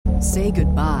Say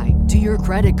goodbye to your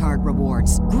credit card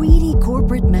rewards. Greedy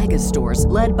corporate mega stores,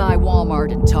 led by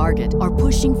Walmart and Target, are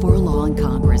pushing for a law in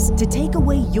Congress to take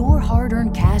away your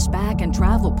hard-earned cash back and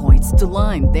travel points to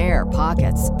line their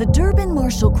pockets. The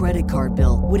Durbin-Marshall credit card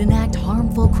bill would enact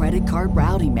harmful credit card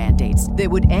routing mandates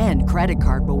that would end credit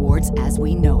card rewards as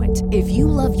we know it. If you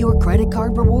love your credit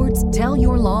card rewards, tell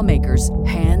your lawmakers,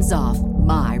 hands off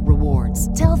my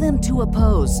rewards. Tell them to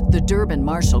oppose the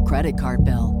Durbin-Marshall credit card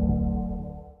bill.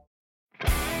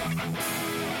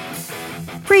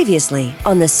 Previously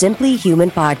on the Simply Human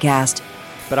podcast.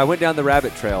 But I went down the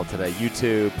rabbit trail today.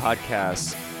 YouTube,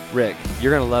 podcasts. Rick,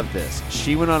 you're going to love this.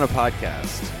 She went on a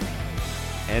podcast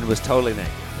and was totally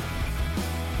naked.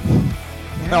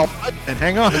 Well, and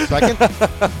hang on a second.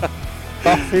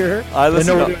 Off here. I didn't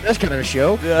know we're doing this kind of a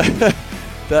show. Yeah.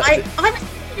 I was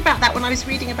thinking about that when I was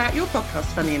reading about your podcast,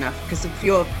 funny enough, because of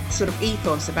your sort of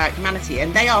ethos about humanity,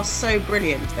 and they are so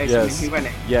brilliant, those women who run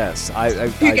it. Yes.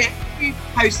 Two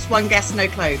hosts, one guest, no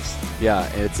clothes. Yeah,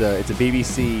 it's a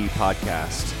BBC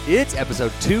podcast. It's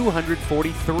episode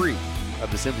 243 of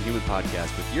the Simply Human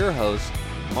podcast with your hosts,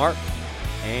 Mark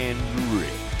and Rick.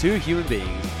 Two human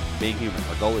beings being human.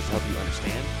 Our goal is to help you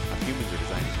understand how humans are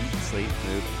designed to eat, sleep,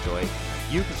 move, enjoy.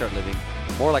 You can start living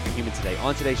more like a human today.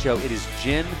 On today's show, it is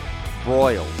Jen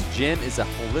Broyles. Jen is a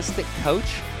holistic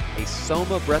coach, a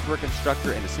Soma breathwork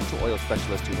instructor, and essential oil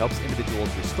specialist who helps individuals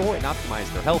restore and optimize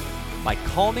their health by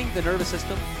calming the nervous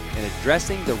system and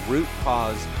addressing the root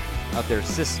cause of their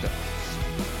systems.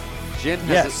 Jen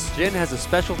has a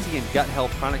specialty in gut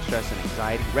health, chronic stress, and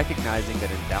anxiety, recognizing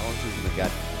that imbalances in the gut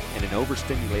and an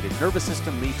overstimulated nervous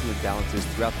system lead to imbalances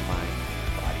throughout the mind,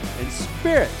 body, and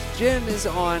spirit. Jen is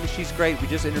on. She's great. We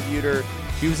just interviewed her.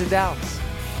 She was in Dallas.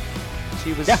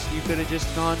 You could have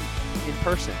just gone in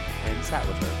person and sat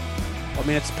with her. I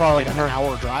mean, it's probably like an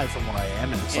hour drive from where I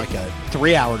am, and it's like a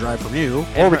 3-hour drive from you.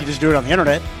 Or we could just do it on the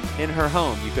internet. In her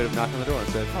home, you could have knocked on the door and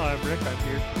said, "Hi, I'm Rick. I'm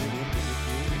here.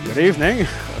 Good evening.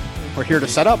 We're here to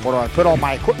set up. Where do I put all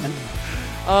my equipment?"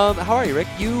 How are you, Rick?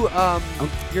 Your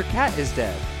cat is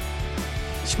dead.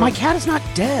 My cat is not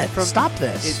dead. Stop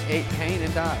this. It ate pain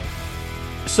and died.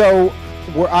 So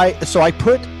I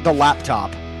put the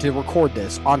laptop to record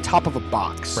this on top of a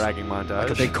box. Bragging montage. Like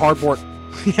a big cardboard.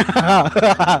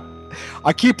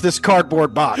 I keep this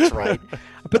cardboard box, right?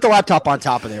 I put the laptop on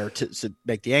top of there to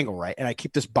make the angle right, and I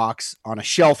keep this box on a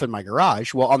shelf in my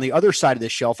garage. Well, on the other side of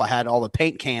this shelf, I had all the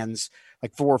paint cans,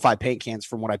 like 4 or 5 paint cans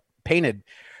from what I painted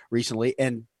recently.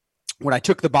 And when I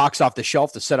took the box off the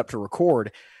shelf to set up to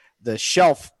record, the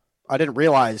shelf, I didn't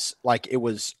realize like it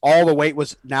was all the weight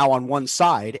was now on one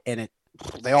side, and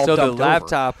they all dumped over. So the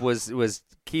laptop was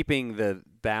keeping the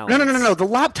balance. No. The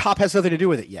laptop has nothing to do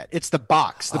with it yet. It's the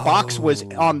box. The box was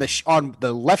on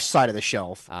the left side of the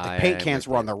shelf. The paint cans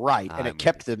were on the right, and it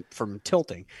kept them from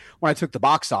tilting. When I took the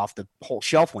box off, the whole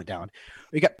shelf went down.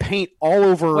 We got paint all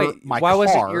over my car. Why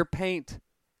wasn't your paint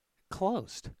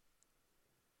closed?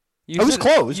 It was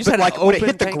closed, but like when it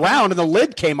hit the ground and the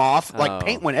lid came off, like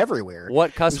paint went everywhere.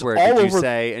 What cuss word did you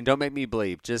say? And don't make me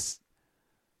bleep. Just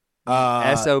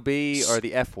SOB or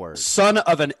the F word. Son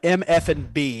of an MF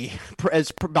and B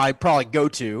as I probably go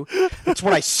to. It's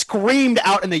when I screamed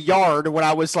out in the yard when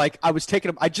I was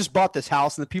taking I just bought this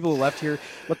house, and the people who left here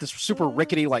left this super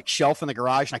rickety like shelf in the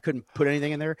garage, and I couldn't put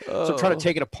anything in there. So I'm trying to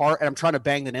take it apart, and I'm trying to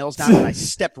bang the nails down, and I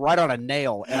stepped right on a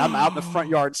nail, and I'm out in the front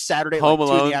yard Saturday at Home like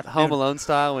 2 in the afternoon. Home Alone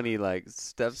style when he like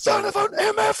steps. Son of an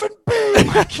MF and B.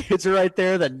 My kids are right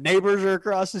there. The neighbors are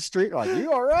across the street. Like,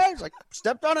 you all right? It's like,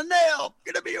 stepped on a nail.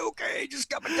 Gonna be okay. Just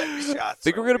come and take me shots.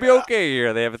 Think we're gonna be okay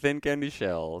here. They have a thin candy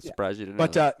shell. Surprised you didn't know.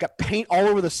 But got paint all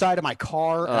over the side of my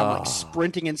car. And I'm like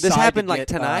sprinting inside. This happened like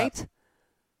tonight?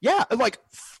 Yeah, like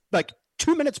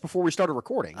 2 minutes before we started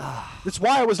recording. That's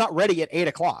why I was not ready at 8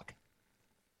 o'clock.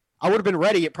 I would have been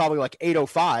ready at probably like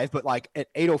 8:05, but like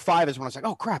at 8:05 is when I was like,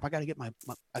 oh crap, I gotta get my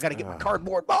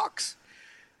cardboard box.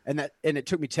 And it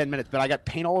took me 10 minutes, but I got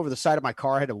paint all over the side of my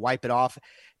car. I had to wipe it off.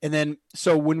 And then,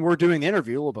 so when we're doing the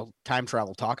interview, a little bit of time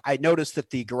travel talk, I noticed that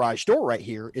the garage door right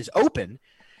here is open.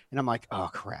 And I'm like,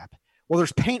 oh crap. Well,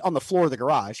 there's paint on the floor of the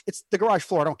garage. It's the garage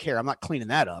floor. I don't care. I'm not cleaning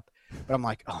that up. But I'm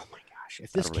like, oh my gosh,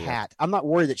 if this cat, I'm not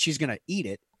worried that she's going to eat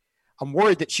it. I'm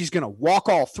worried that she's going to walk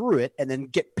all through it and then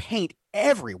get paint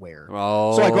everywhere.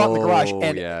 Oh, so I go out in the garage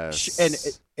and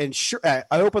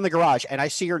I open the garage and I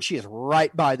see her, and she is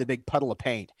right by the big puddle of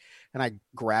paint. And I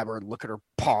grab her and look at her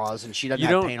paws, and she doesn't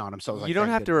have paint on them. So I was like, you don't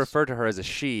have to refer to her as a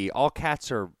she. All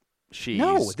cats are she's.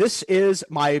 No, this is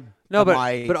my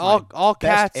all best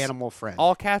cats animal friend.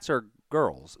 All cats are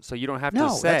girls, so you don't have No,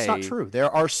 to say. that's not true. There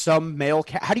are some male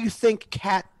cat. How do you think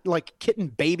kitten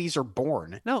babies are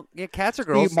born? No, yeah, cats are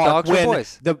girls, Mark, dogs are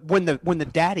boys. When the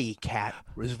daddy cat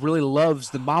really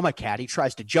loves the mama cat, he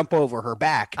tries to jump over her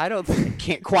back. I don't think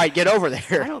Can't quite get over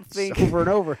there. I don't think over and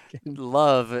over again.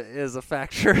 love is a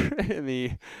factor in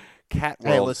the cat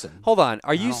world. Hey, listen. Hold on.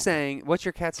 Are you saying what's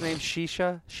your cat's name?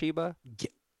 Sheba?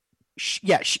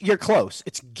 You're close.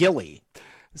 It's Gilly.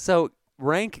 So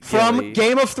rank From Gilly.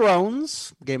 Game of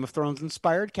Thrones. Game of Thrones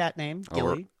inspired cat name,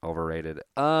 Gilly. Overrated.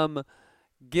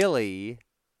 Gilly.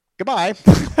 Goodbye.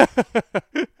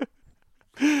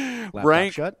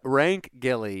 rank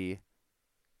Gilly.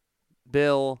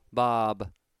 Bill,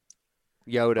 Bob,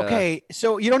 Yoda. Okay,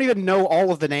 so you don't even know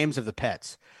all of the names of the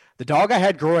pets. The dog I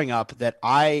had growing up that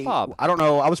Bob. I don't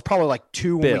know, I was probably like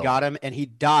 2 when Bill. we got him, and he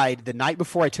died the night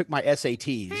before I took my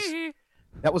SATs.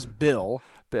 That was Bill.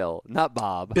 Bill, not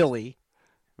Bob. Billy.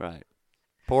 Right.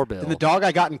 Poor Bill. And the dog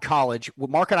I got in college,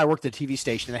 Mark and I worked at a TV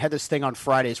station, and they had this thing on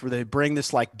Fridays where they bring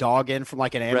this like dog in from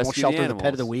like an animal Rescue the shelter, the pet of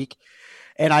animals. the week.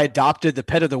 And I adopted the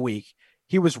pet of the week.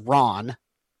 He was Ron.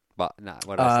 What did I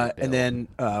say, Bill? And then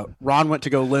Ron went to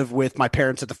go live with my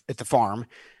parents at the farm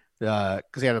because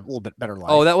he had a little bit better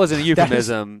life. Oh, that wasn't a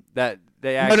euphemism. That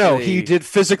they actually. No, he did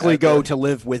physically go to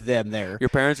live with them there. Your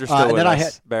parents are still and with then us, I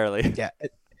had- barely. Yeah.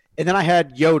 And then I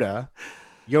had Yoda.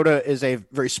 Yoda is a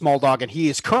very small dog, and he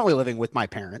is currently living with my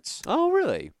parents. Oh,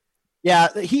 really? Yeah,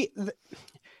 he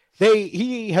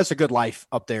has a good life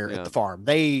up there at the farm.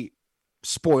 They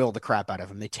spoil the crap out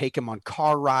of him. They take him on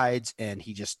car rides, and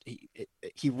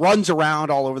he runs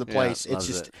around all over the place.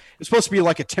 It's supposed to be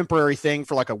like a temporary thing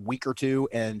for like a week or two,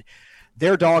 and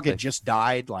their dog had just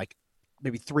died like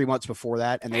maybe 3 months before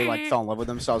that, and they like fell in love with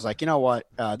him. So I was like, you know what?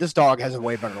 This dog has a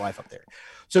way better life up there.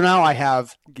 So now I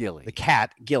have Gilly, the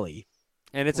cat Gilly,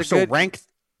 and it's so ranked.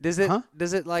 Does it Not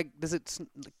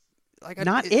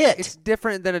It's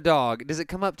different than a dog. Does it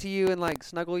come up to you and like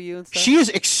snuggle you and stuff? She is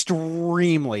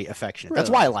extremely affectionate. That's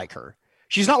why I like her.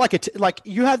 She's not like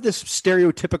you have this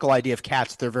stereotypical idea of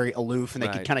cats. They're very aloof and they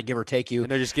can kind of give or take you.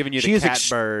 And they're just giving you the cat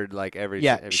bird like every.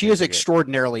 Yeah, every she is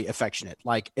extraordinarily affectionate.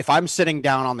 Like if I'm sitting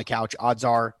down on the couch, odds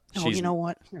are, you know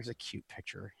what? There's a cute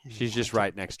picture. She's just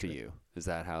right next to you. Is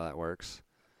that how that works?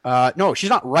 No,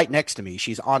 she's not right next to me.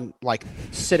 She's on like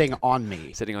sitting on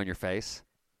me. Sitting on your face.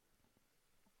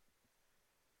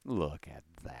 Look at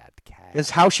that cat.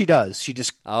 It's how she does. She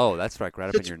just that's right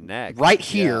up in your neck. Right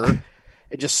here. Yeah.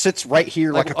 It just sits right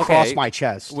here like across my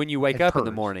chest. When you wake up in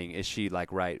the morning, is she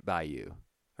like right by you?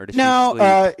 Or does she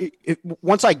sleep?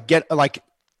 Once I get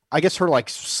I guess her like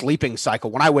sleeping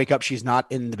cycle, when I wake up, she's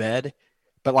not in the bed.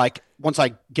 But like once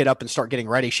I get up and start getting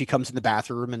ready, she comes in the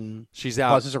bathroom and she's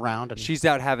out, buzzes around. And, she's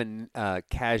out having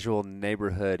casual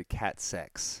neighborhood cat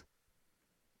sex.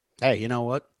 Hey, you know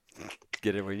what?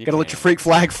 Get it when you gotta let your freak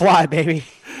flag fly, baby.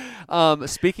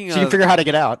 Speaking so you can figure out how to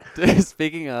get out.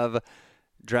 Speaking of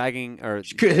dragging or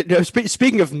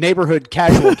speaking of neighborhood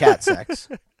casual cat sex,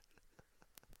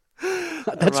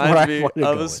 that's what I wanted to of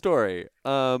go a with. Story.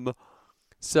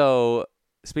 So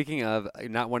speaking of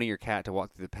not wanting your cat to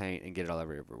walk through the paint and get it all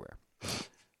everywhere,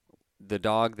 the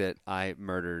dog that I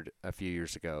murdered a few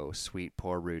years ago, sweet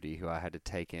poor Rudy, who I had to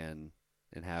take in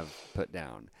and have put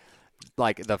down.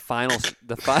 Like the final.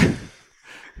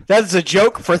 That's a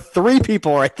joke for 3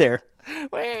 people right there.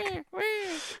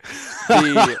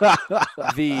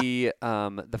 The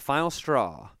final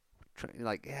straw.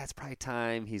 Like, yeah, it's probably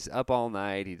time. He's up all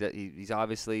night. He's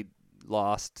obviously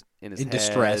lost in his head.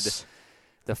 Distress.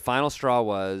 The final straw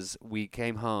was we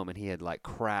came home and he had like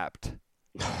crapped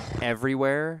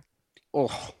everywhere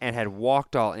and had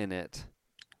walked all in it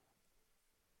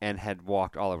and had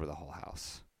walked all over the whole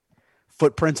house.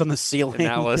 Footprints on the ceiling. And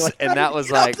that was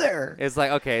like, it's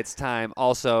like, okay, it's time.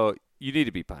 Also, you need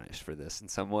to be punished for this in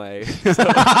some way.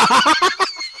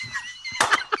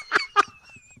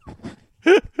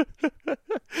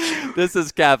 This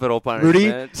is capital punishment.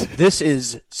 Rudy, this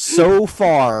is so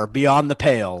far beyond the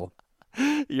pale.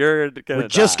 We're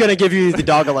just going to give you the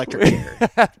dog electric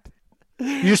chair.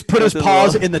 You just put his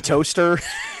paws in the toaster.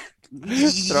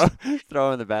 throw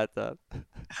him in the bathtub.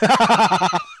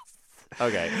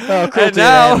 Okay. Oh, cruelty to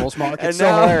animals, Mark. It's so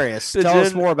hilarious. Tell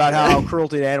us more about how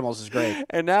cruelty to animals is great.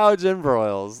 And now Jen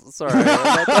Broyles. Sorry.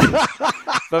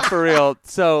 But for real,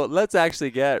 so let's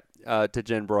actually get to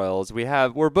Jen Broyles.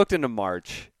 We're booked into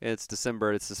March. It's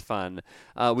December. This is fun.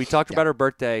 We talked about her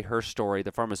birthday, her story,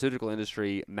 the pharmaceutical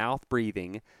industry, mouth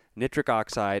breathing, nitric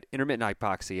oxide, intermittent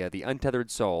hypoxia, the untethered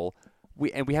soul.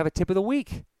 We have a tip of the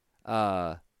week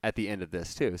at the end of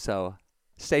this too. So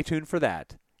stay tuned for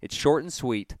that. It's short and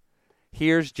sweet.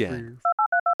 Here's Jen.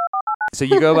 So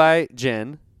you go by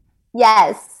Jen.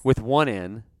 Yes, with one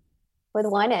N. with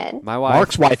one N. My wife.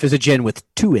 Mark's wife is a Jen with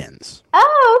 2 N's.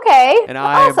 Oh, okay. And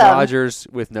I am awesome. Rogers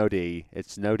with no D.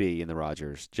 It's no D in the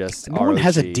Rogers. Just No one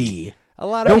has a ROG. D. A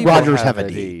lot of No people Rogers have have a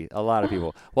a D. D. A lot of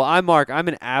people. Well, I'm Mark. I'm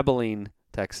in Abilene,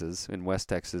 Texas, in West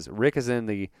Texas. Rick is in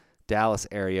the Dallas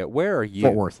area. Where are you?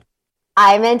 Fort Worth.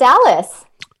 I'm in Dallas.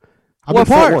 I'm What in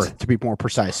Fort part? Worth, to be more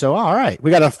precise. So, all right.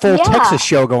 We got a full Yeah. Texas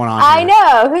show going on I here.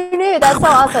 know. Who knew? That's so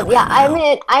awesome. Yeah,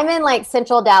 I'm in like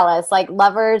Central Dallas, like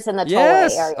Lovers and the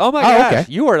Yes. Tollway area. Oh my Oh, gosh. okay.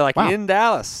 You are like Wow. in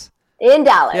Dallas. In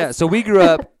Dallas. Yeah. So we grew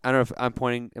up. I don't know if I'm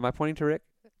pointing. Am I pointing to Rick?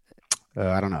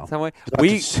 I don't know. Some way.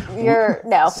 Just You're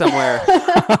no. Somewhere.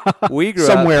 We grew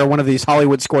somewhere up one of these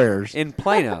Hollywood squares. in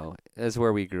Plano. Is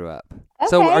where we grew up.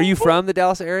 So Okay. are you from the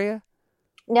Dallas area?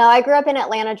 No, I grew up in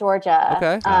Atlanta, Georgia.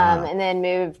 Okay. And then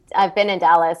moved. I've been in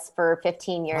Dallas for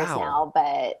 15 years Wow. now,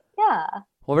 but yeah.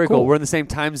 Well, very cool. Cool. We're in the same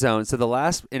time zone. So the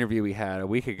last interview we had a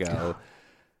week ago,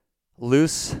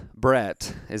 Luce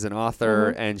Brett is an author,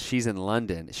 and she's in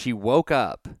London. She woke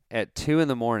up at 2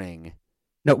 a.m.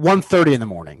 No, 1:30 in the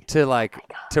morning. to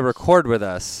to record with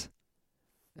us,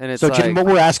 and it's So, like Jen, what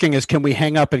we're asking is, can we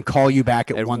hang up and call you back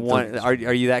at at 1:30?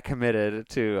 Are you that committed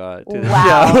to the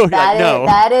Wow, show? that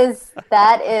Like, is no.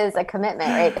 that is a commitment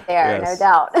right there, Yes. no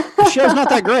doubt. The show's not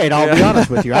that great. I'll be Yeah.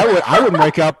 honest with you. I would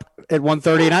wake up at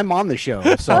 1:30 and I'm on the show.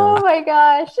 So Oh my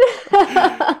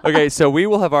gosh. Okay, so we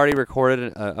will have already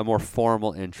recorded a more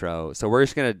formal intro. So we're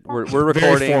just we're recording.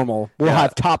 very formal. We'll Yeah.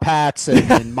 have top hats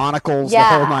and monocles.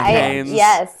 Yeah, the whole nine yards. Canes,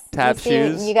 yes. tap you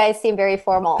seem- shoes. You guys seem very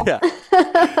formal. Yeah.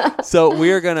 So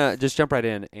we are gonna just jump right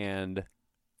in and.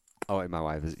 Oh, wait, my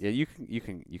wife is. Yeah, you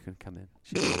can come in.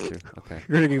 She wants to. Okay.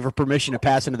 You're gonna give her permission to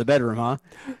pass into the bedroom, huh?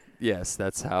 Yes,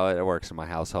 that's how it works in my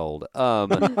household.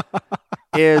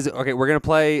 Okay? We're gonna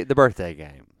play the birthday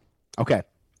game. Okay.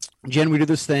 Jen, we do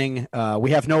this thing.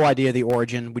 We have no idea the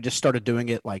origin. We just started doing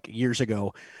it like years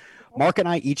ago. Mark and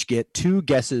I each get 2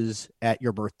 guesses at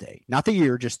your birthday. Not the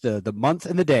year, just the month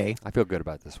and the day. I feel good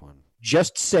about this one.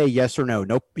 Just say yes or no.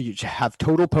 Nope. You have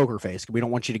total poker face. We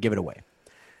don't want you to give it away.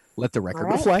 Let the record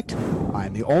All right. reflect.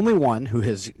 I'm the only one who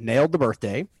has nailed the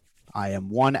birthday. I am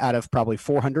 1 out of probably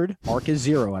 400. Mark is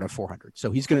 0 out of 400.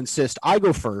 So he's going to insist I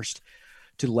go first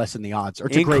to lessen the odds, or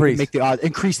to make the odds,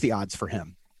 increase the odds for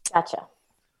him. Gotcha.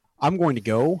 I'm going to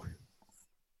go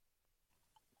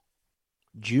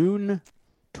June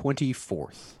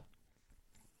 24th.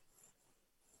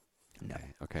 No.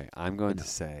 Okay. I'm going to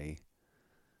say.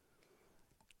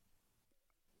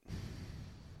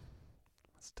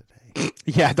 What's today?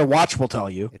 Yeah, the watch will tell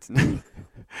you. It's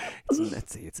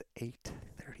let's see. It's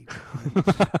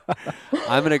 8:31.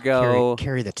 I'm gonna go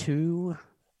Carry the 2.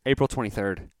 April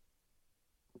 23rd.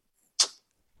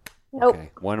 Nope.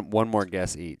 Okay. One more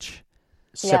guess each.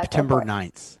 Yeah, go September for it.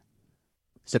 9th.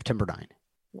 September 9th.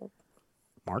 Nope.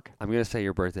 Mark? I'm gonna say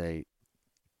your birthday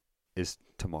is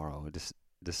tomorrow,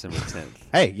 December 10th.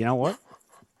 Hey, you know what?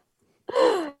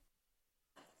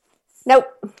 Nope.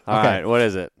 All Okay. right. What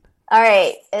is it? All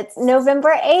right. It's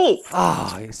November 8th.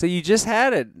 Oh, so you just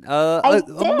had it I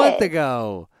a month did.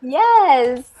 ago.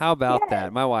 Yes. How about Yes.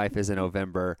 that? My wife is a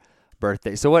November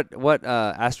birthday. So what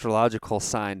astrological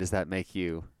sign does that make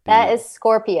you? That is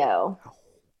Scorpio.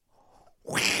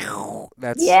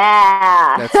 That's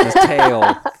Yeah. That's the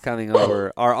tail coming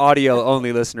over. Our audio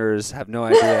only listeners have no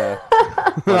idea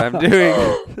what I'm doing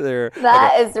there.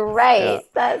 That is right. Yeah.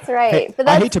 That's right. Hey, but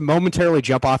I that's hate to momentarily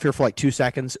jump off here for like 2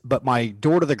 seconds, but my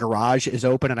door to the garage is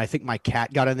open, and I think my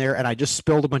cat got in there, and I just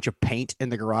spilled a bunch of paint in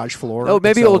the garage floor. Oh,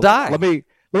 maybe And it will die. Let me.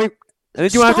 And then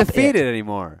you won't have to Stop feed it. it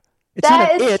anymore. It's That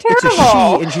not an is it. It's a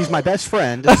terrible. she, and she's my best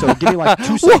friend. So give me like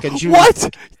 2 seconds. You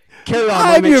What? Carry on. Let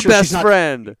me I'm make your sure she's best not-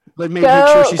 friend. Let me make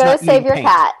sure go she's go not save eating your paint.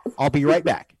 cat. I'll be right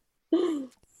back.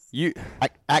 You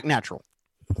Act natural.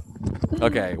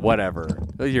 okay? Whatever.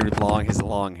 His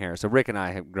long hair. So Rick and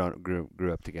I have grew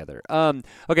up together.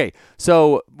 Okay.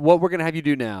 So what we're gonna have you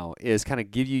do now is kind of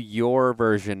give you your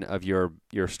version of your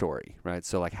story, right?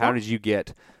 So like, how did you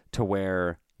get to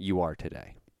where you are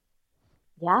today?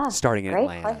 Yeah. Starting in Great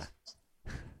Atlanta. question.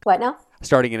 What now?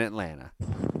 Starting in Atlanta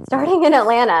Starting in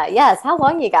Atlanta. Yes. How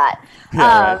long you got?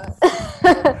 Yeah,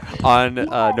 on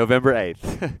November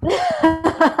 8th.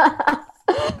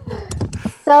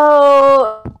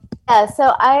 So yeah,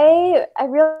 so I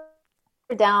really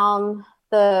went down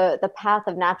the path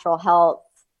of natural health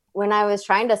when I was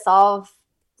trying to solve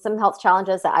some health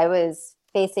challenges that I was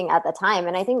facing at the time,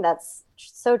 and I think that's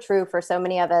so true for so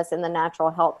many of us in the natural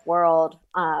health world.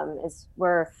 Is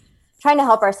we're trying to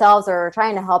help ourselves or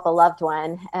trying to help a loved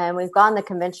one, and we've gone the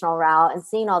conventional route and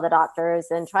seen all the doctors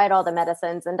and tried all the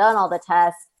medicines and done all the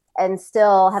tests, and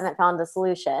still haven't found a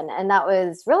solution. And that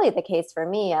was really the case for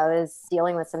me. I was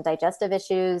dealing with some digestive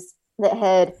issues that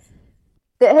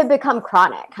had become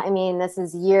chronic. I mean, this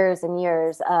is years and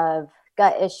years of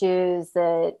gut issues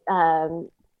that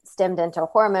stemmed into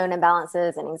hormone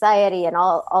imbalances and anxiety and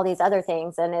all these other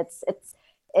things. And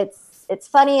it's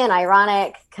funny and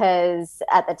ironic because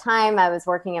at the time I was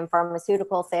working in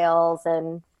pharmaceutical sales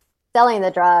and selling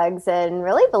the drugs and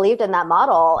really believed in that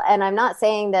model. And I'm not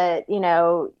saying that,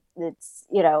 it's,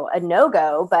 a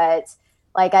no-go, but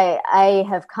like I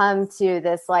have come to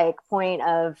this like point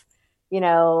of,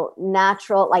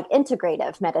 natural, like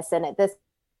integrative medicine at this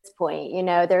point.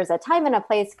 There's a time and a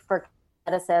place for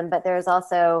medicine, but there's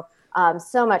also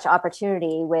so much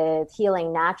opportunity with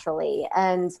healing naturally.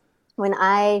 And when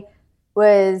I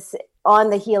was on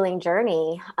the healing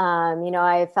journey,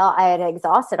 I felt I had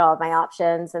exhausted all of my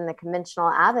options in the conventional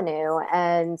avenue.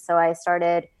 And so I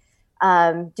started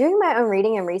doing my own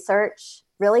reading and research,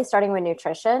 really starting with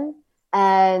nutrition.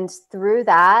 And through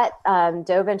that,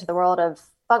 dove into the world of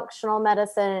functional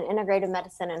medicine, integrative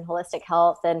medicine, and holistic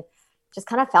health, and just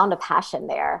kind of found a passion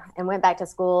there and went back to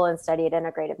school and studied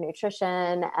integrative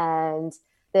nutrition, and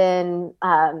then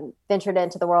ventured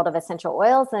into the world of essential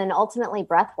oils and ultimately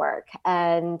breath work.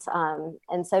 And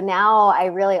so now I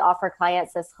really offer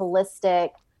clients this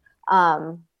holistic,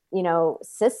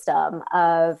 system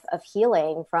of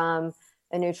healing from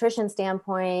a nutrition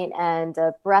standpoint and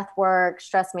a breath work,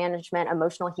 stress management,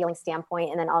 emotional healing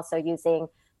standpoint, and then also using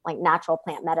like natural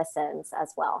plant medicines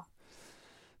as well.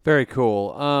 Very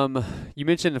cool. You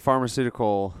mentioned the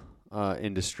pharmaceutical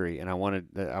industry, and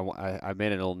I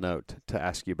made a little note to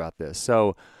ask you about this.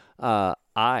 So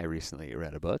I recently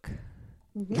read a book.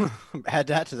 Mm-hmm. Add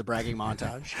that to the bragging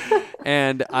montage.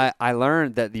 And I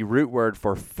learned that the root word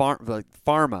for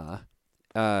pharma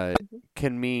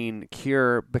can mean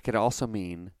cure, but could also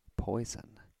mean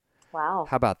poison. Wow.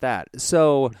 How about that?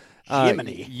 So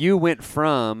you went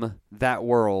from that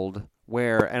world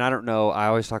where, and I don't know, I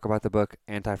always talk about the book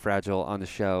Anti-Fragile on the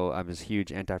show. I'm this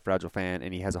huge Anti-Fragile fan,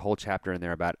 and he has a whole chapter in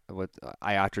there about what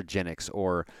iatrogenics,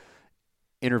 or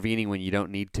intervening when you don't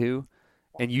need to.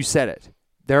 And you said it.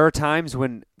 There are times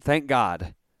when, thank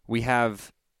God, we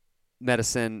have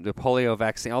medicine, the polio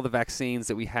vaccine, all the vaccines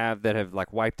that we have that have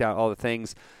like wiped out all the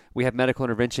things. We have medical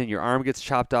intervention. Your arm gets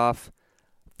chopped off.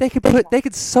 They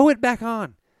could sew it back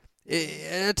on.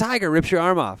 A tiger rips your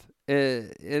arm off.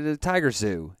 In a tiger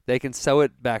zoo, they can sew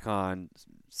it back on,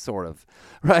 sort of,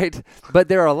 right? But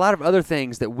there are a lot of other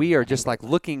things that we are just like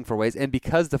looking for ways, and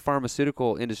because the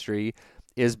pharmaceutical industry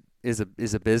is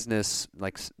a business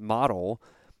like model,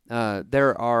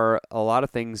 there are a lot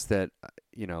of things that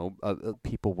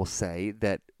people will say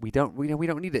that we don't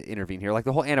need to intervene here, like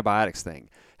the whole antibiotics thing.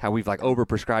 How we've like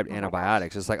overprescribed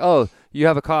antibiotics. It's like, oh, you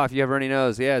have a cough, you have a runny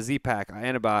nose, yeah, Z-Pak,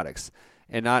 antibiotics.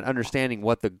 And not understanding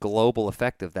what the global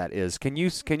effect of that is. Can you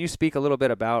speak a little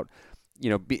bit about,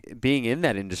 being in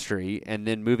that industry and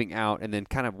then moving out, and then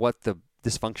kind of what the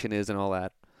dysfunction is and all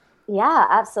that? Yeah,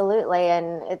 absolutely.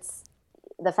 And it's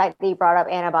the fact that you brought up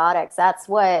antibiotics. That's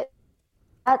what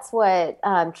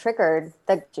triggered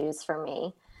the juice for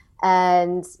me.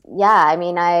 And yeah, I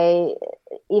mean, I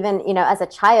even, as a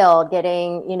child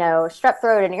getting, strep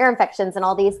throat and ear infections and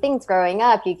all these things growing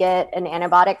up, you get an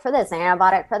antibiotic for this, an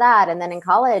antibiotic for that. And then in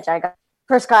college, I got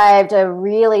prescribed a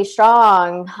really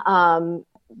strong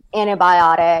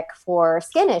antibiotic for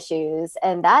skin issues.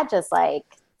 And that just like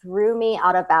threw me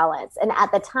out of balance. And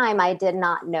at the time, I did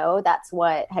not know that's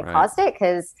what had caused it,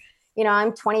 because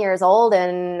I'm 20 years old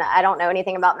and I don't know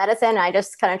anything about medicine. I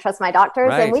just kind of trust my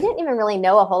doctors. And we didn't even really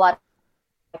know a whole lot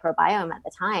of microbiome at the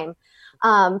time.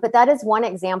 But that is one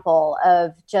example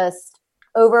of just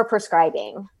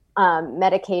overprescribing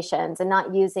medications and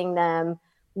not using them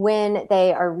when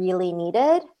they are really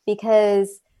needed.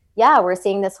 Because, we're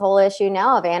seeing this whole issue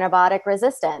now of antibiotic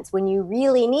resistance when you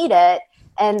really need it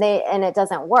and it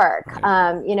doesn't work.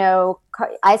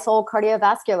 I sold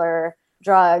cardiovascular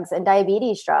drugs and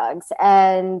diabetes drugs.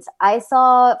 And I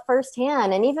saw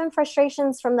firsthand, and even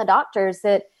frustrations from the doctors,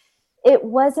 that it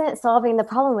wasn't solving the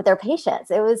problem with their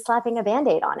patients. It was slapping a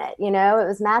Band-Aid on it. It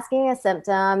was masking a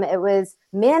symptom. It was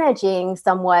managing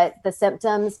somewhat the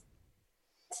symptoms.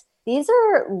 These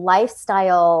are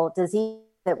lifestyle diseases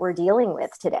that we're dealing with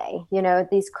today.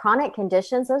 These chronic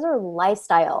conditions, those are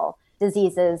lifestyle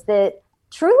diseases that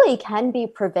truly can be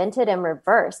prevented and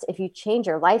reversed if you change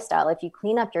your lifestyle, if you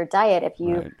clean up your diet, if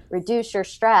you reduce your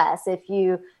stress, if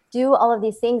you do all of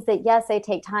these things that, yes, they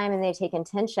take time and they take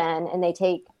intention and they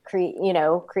take,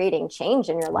 creating change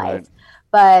in your life.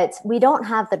 But we don't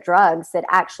have the drugs that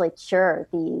actually cure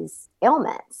these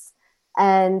ailments.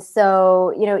 And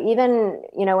so, even,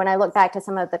 when I look back to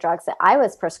some of the drugs that I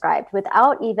was prescribed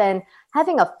without even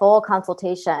having a full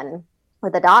consultation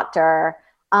with a doctor,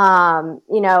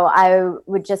 I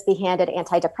would just be handed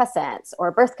antidepressants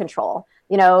or birth control,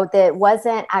 that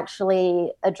wasn't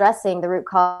actually addressing the root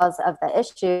cause of the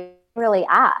issue. Really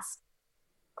ask,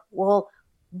 well,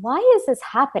 why is this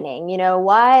happening?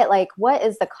 Why, what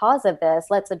is the cause of this?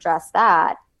 Let's address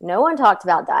that. No one talked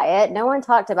about diet. No one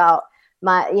talked about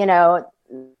my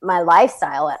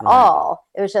lifestyle at all.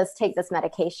 It was just take this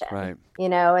medication,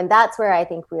 and that's where I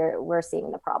think we're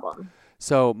seeing the problem.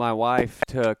 So my wife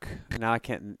took, now I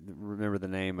can't remember the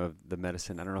name of the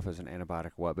medicine. I don't know if it was an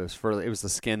antibiotic or what, but it was the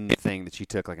skin thing that she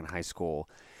took like in high school.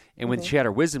 And when she had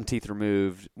her wisdom teeth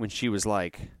removed, when she was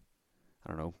like, I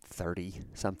don't know, 30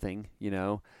 something,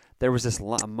 there was this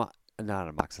not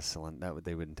amoxicillin.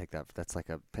 They wouldn't take that. That's like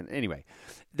a pen. Anyway,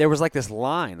 there was like this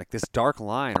line, like this dark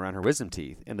line around her wisdom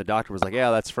teeth, and the doctor was like,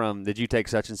 "Yeah, that's from. Did you take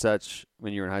such and such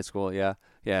when you were in high school? Yeah,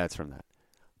 it's from that."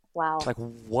 Wow. Like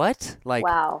what? Like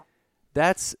wow.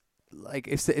 That's like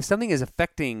if something is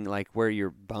affecting like where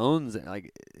your bones,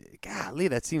 like, golly,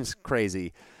 that seems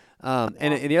crazy. And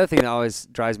the other thing that always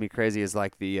drives me crazy is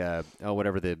like the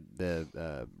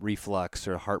reflux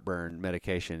or heartburn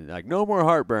medication. Like no more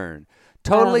heartburn.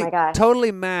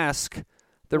 Totally mask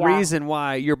the reason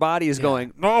why your body is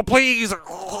going, no, please,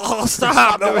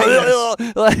 stop.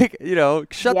 Like,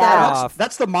 shut that off.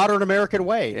 That's the modern American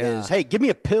way is, hey, give me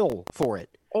a pill for it.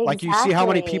 Exactly. Like you see how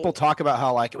many people talk about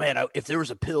how like, man, if there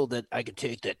was a pill that I could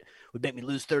take that would make me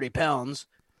lose 30 pounds.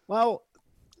 Well,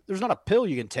 there's not a pill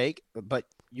you can take, but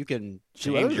you can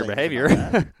change your behavior.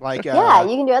 Like, you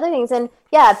can do other things. And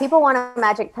people want a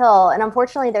magic pill. And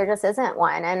unfortunately, there just isn't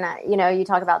one. And, you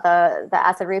talk about the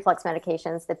acid reflux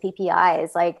medications, the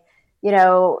PPIs, like,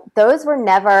 those were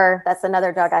never, that's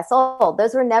another drug I sold.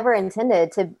 Those were never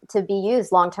intended to be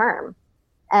used long-term.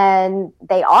 And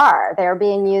they're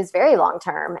being used very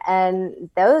long-term. And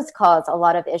those cause a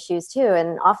lot of issues too.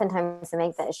 And oftentimes they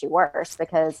make the issue worse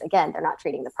because again, they're not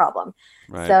treating the problem.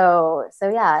 Right. So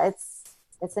yeah,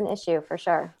 it's an issue for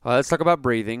sure. Well, let's talk about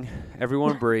breathing.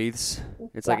 Everyone breathes.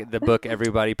 It's like the book,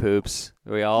 Everybody Poops.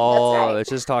 We all, let's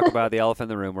just talk about the elephant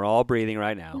in the room. We're all breathing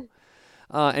right now.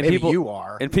 And maybe people, you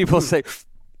are. And people say,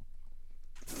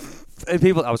 I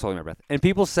was holding my breath. And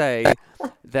people say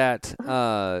that,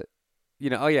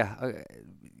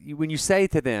 when you say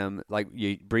to them, like,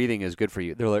 breathing is good for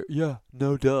you, they're like, yeah,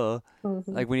 no duh.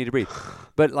 Mm-hmm. Like, we need to breathe.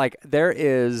 But, like, there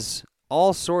is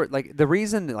all sort, like, the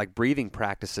reason that, like, breathing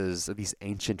practices, these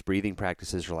ancient breathing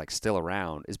practices are, like, still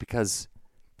around is because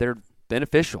they're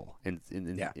beneficial in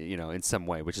some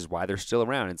way, which is why they're still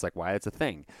around. It's, like, why it's a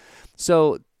thing.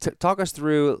 So, talk us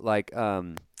through, like,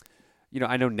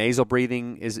 I know nasal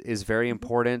breathing is very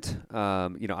important.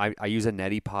 I use a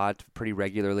neti pot pretty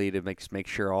regularly to make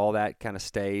sure all that kind of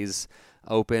stays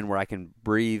open where I can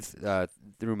breathe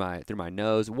through my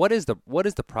nose. What is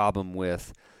the problem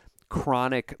with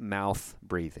chronic mouth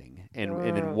breathing, and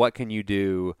then what can you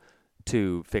do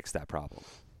to fix that problem?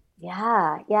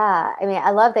 Yeah. I mean,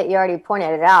 I love that you already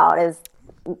pointed it out. Is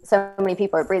so many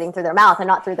people are breathing through their mouth and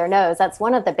not through their nose. That's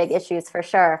one of the big issues for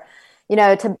sure.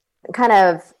 To kind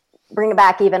of bring it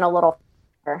back even a little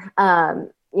further.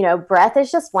 Breath is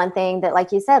just one thing that,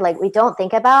 like you said, like we don't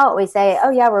think about. We say, oh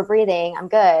yeah, we're breathing, I'm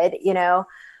good,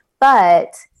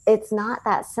 but it's not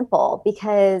that simple,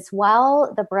 because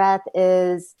while the breath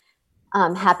is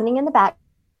happening in the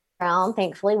background,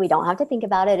 thankfully we don't have to think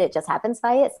about it. It just happens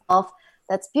by itself.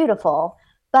 That's beautiful.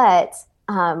 But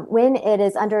when it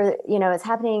is under, it's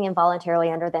happening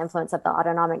involuntarily under the influence of the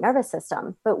autonomic nervous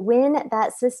system. But when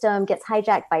that system gets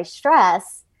hijacked by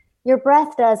stress, your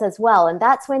breath does as well. And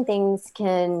that's when things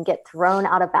can get thrown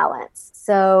out of balance.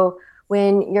 So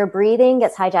when your breathing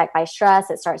gets hijacked by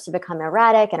stress, it starts to become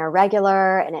erratic and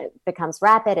irregular, and it becomes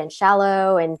rapid and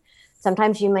shallow. And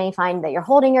sometimes you may find that you're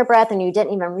holding your breath and you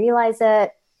didn't even realize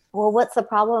it. Well, what's the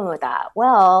problem with that?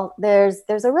 Well, there's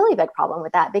a really big problem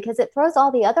with that, because it throws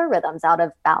all the other rhythms out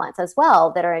of balance as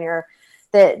well that are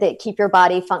that keep your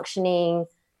body functioning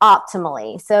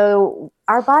optimally. So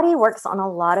our body works on a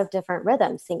lot of different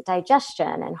rhythms: think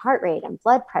digestion and heart rate and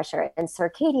blood pressure and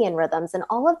circadian rhythms, and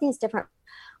all of these different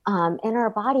in our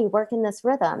body work in this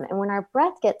rhythm. And when our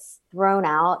breath gets thrown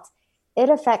out, it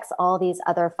affects all these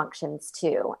other functions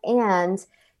too. And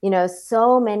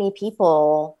so many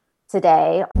people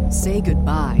today. Say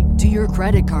goodbye to your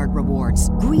credit card rewards.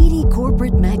 Greedy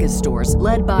corporate mega stores,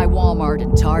 led by Walmart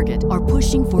and Target, are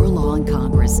pushing for a law in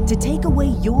Congress to take away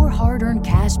your hard-earned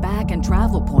cash back and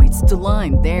travel points to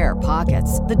line their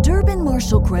pockets. The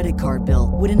Durbin-Marshall credit card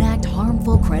bill would enact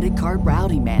harmful credit card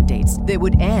routing mandates that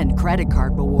would end credit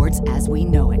card rewards as we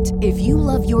know it. If you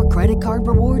love your credit card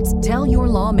rewards, tell your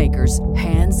lawmakers,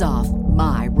 hands off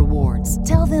my rewards.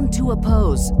 Tell them to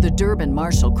oppose the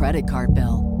Durbin-Marshall credit card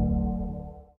bill.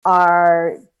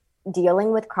 Are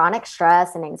dealing with chronic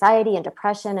stress and anxiety and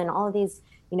depression and all of these,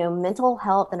 mental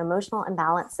health and emotional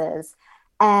imbalances.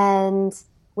 And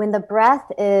when the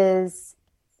breath is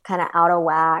kind of out of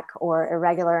whack or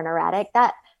irregular and erratic,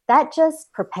 that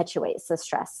just perpetuates the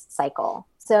stress cycle.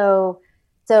 So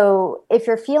if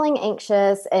you're feeling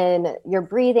anxious and you're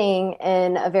breathing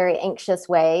in a very anxious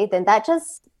way, then that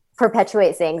just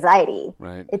perpetuates the anxiety.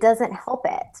 Right. It doesn't help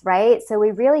it, right? So we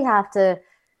really have to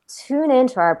tune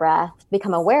into our breath,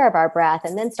 become aware of our breath,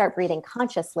 and then start breathing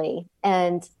consciously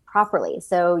and properly.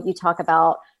 So you talk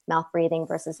about mouth breathing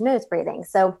versus nose breathing.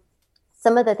 So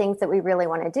some of the things that we really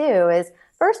want to do is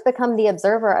first become the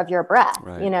observer of your breath,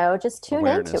 right. Just tune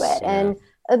Awareness, into it and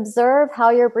observe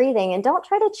how you're breathing, and don't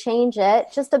try to change it.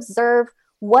 Just observe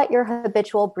what your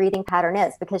habitual breathing pattern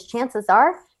is, because chances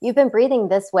are you've been breathing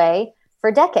this way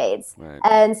for decades. Right.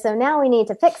 And so now we need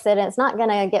to fix it. And it's not going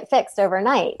to get fixed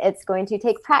overnight. It's going to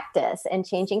take practice and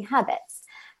changing habits.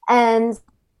 And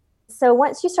so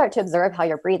once you start to observe how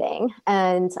you're breathing,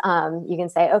 and you can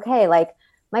say, okay, like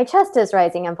my chest is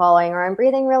rising and falling, or I'm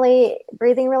breathing really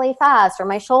fast, or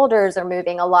my shoulders are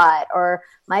moving a lot, or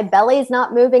my belly's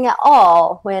not moving at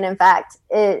all when in fact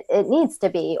it needs to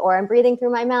be, or I'm breathing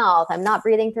through my mouth, I'm not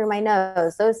breathing through my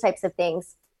nose, those types of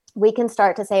things. We can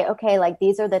start to say, okay, like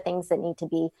these are the things that need to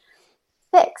be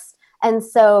fixed. And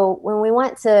so when we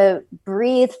want to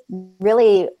breathe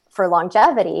really for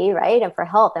longevity, right, and for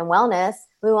health and wellness,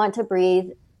 we want to breathe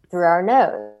through our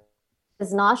nose.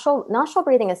 Because nostril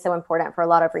breathing is so important for a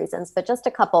lot of reasons, but just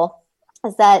a couple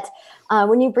is that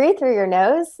when you breathe through your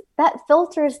nose, that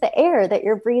filters the air that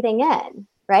you're breathing in,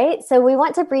 right? So we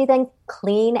want to breathe in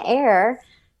clean air.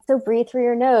 So breathe through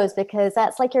your nose, because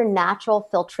that's like your natural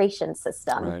filtration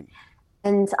system. Right.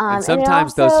 And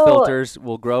sometimes those filters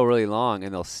will grow really long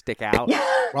and they'll stick out. Well,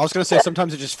 I was going to say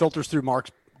sometimes it just filters through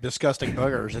Mark's disgusting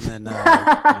boogers, and then You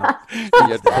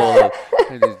have to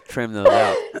trim those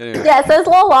out. Anyway. Yes, those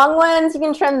little long ones, you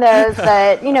can trim those,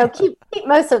 but keep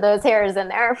most of those hairs in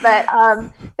there. But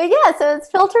yeah, so it's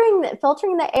filtering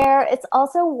the air. It's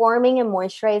also warming and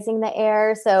moisturizing the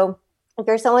air. So if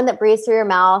you're someone that breathes through your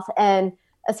mouth, and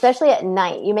especially at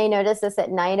night, you may notice this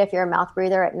at night. If you're a mouth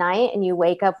breather at night and you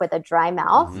wake up with a dry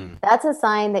mouth, that's a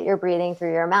sign that you're breathing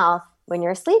through your mouth when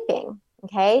you're sleeping.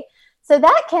 Okay. So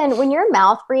that can, when you're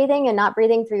mouth breathing and not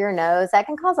breathing through your nose, that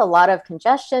can cause a lot of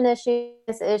congestion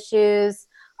issues.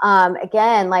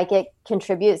 Again, like it can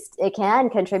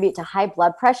contribute to high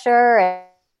blood pressure.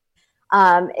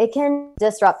 It can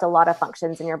disrupt a lot of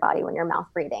functions in your body when you're mouth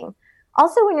breathing.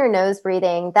 Also, when you're nose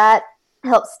breathing, that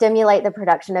helps stimulate the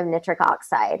production of nitric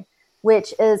oxide,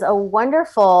 which is a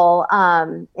wonderful,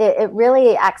 it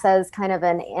really acts as kind of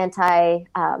an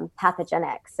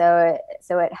anti-pathogenic. So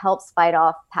it helps fight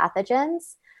off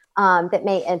pathogens that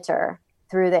may enter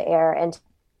through the air. And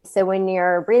so when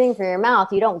you're breathing through your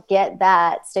mouth, you don't get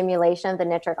that stimulation of the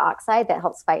nitric oxide that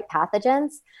helps fight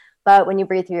pathogens. But when you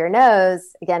breathe through your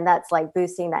nose, again, that's like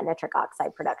boosting that nitric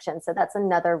oxide production. So that's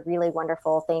another really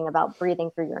wonderful thing about breathing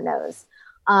through your nose.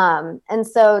 And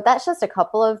so that's just a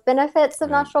couple of benefits of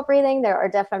nostril breathing. There are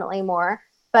definitely more,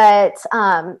 but,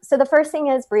 so the first thing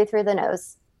is breathe through the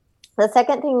nose. The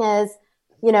second thing is,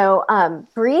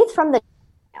 breathe from the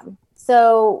diaphragm.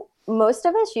 So most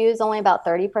of us use only about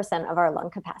 30% of our lung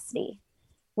capacity,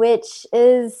 which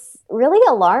is really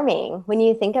alarming when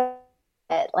you think of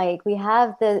it. Like we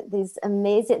have this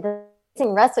amazing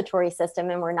respiratory system,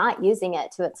 and we're not using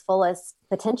it to its fullest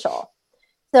potential.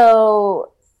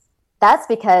 So that's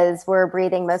because we're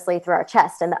breathing mostly through our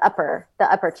chest and the upper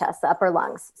chest, the upper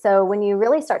lungs. So when you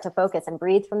really start to focus and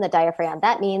breathe from the diaphragm,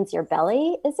 that means your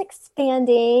belly is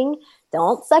expanding.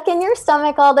 Don't suck in your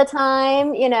stomach all the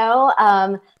time,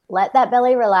 let that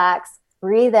belly relax,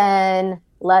 breathe in,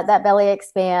 let that belly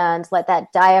expand, let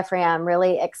that diaphragm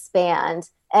really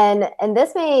expand. And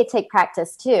this may take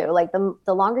practice too. Like the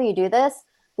longer you do this,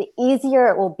 the easier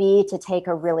it will be to take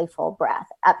a really full breath.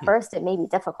 At first, it may be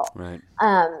difficult. Right.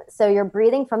 So you're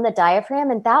breathing from the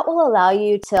diaphragm, and that will allow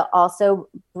you to also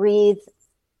breathe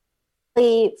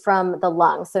from the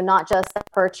lungs. So not just the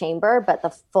upper chamber, but the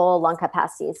full lung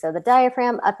capacity. So the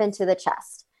diaphragm up into the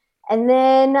chest. And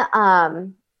then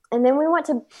And then we want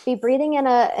to be breathing in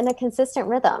a consistent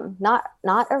rhythm, not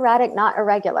erratic, not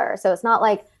irregular. So it's not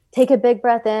like take a big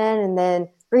breath in and then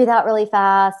breathe out really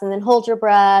fast and then hold your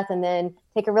breath and then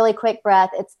take a really quick breath.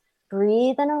 It's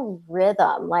breathe in a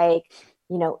rhythm, like,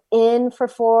 in for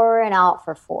 4 and out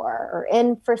for 4, or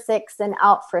in for 6 and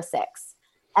out for 6.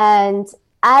 And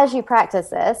as you practice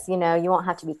this, you won't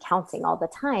have to be counting all the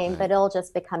time, but it'll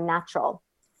just become natural.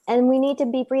 And we need to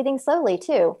be breathing slowly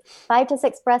too, 5 to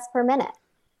 6 breaths per minute.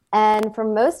 And for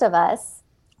most of us,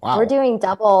 we're doing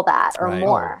double that or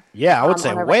more. Yeah, I would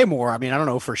say way more. I mean, I don't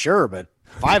know for sure, but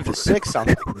 5 to 6 sounds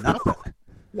like nothing.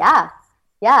 Yeah.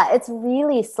 Yeah, it's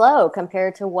really slow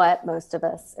compared to what most of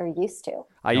us are used to.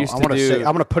 I'm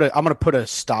gonna put a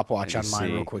stopwatch on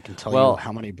mine real quick and tell you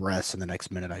how many breaths in the next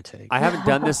minute I take. I haven't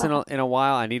done this in a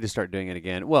while. I need to start doing it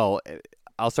again. Well,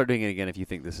 I'll start doing it again if you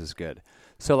think this is good.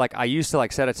 So like I used to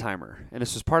like set a timer, and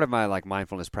this was part of my like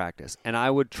mindfulness practice, and I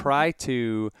would try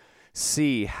to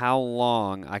see how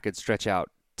long I could stretch out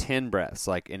 10 breaths,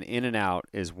 like an in and out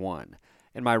is 1.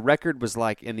 And my record was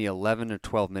like in the 11 to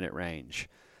 12 minute range.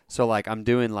 So like I'm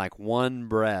doing like 1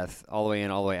 breath all the way in,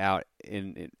 all the way out,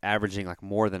 in averaging like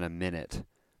more than a minute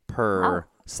per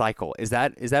cycle. Is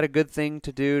that a good thing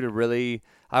to do to really?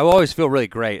 I always feel really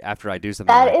great after I do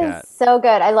something like that. That is so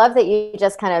good. I love that you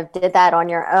just kind of did that on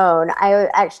your own. I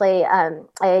actually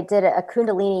I did a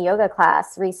Kundalini yoga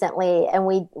class recently, and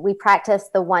we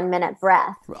practiced the 1 minute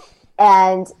breath,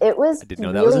 and it was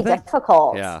really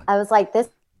difficult. Yeah. I was like, this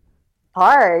is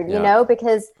hard,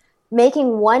 because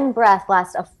making 1 breath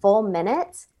last a full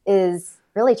minute is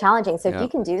really challenging. So if you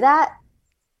can do that,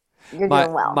 you're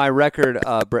doing well. My record,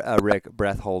 Rick,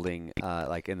 breath holding,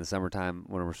 like in the summertime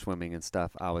when we're swimming and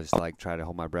stuff, I was like trying to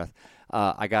hold my breath.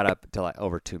 I got up to like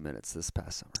over 2 minutes this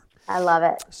past summer. I love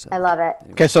it. I love it.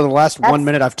 Anyway. Okay, so the last 1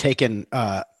 minute I've taken.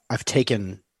 How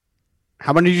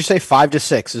many did you say? 5 to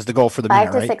 6 is the goal for the minute,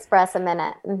 right? 5 to 6 breaths a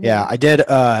minute. Mm-hmm. Yeah, I did.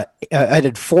 I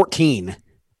did 14.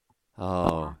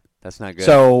 Oh, that's not good.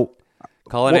 So.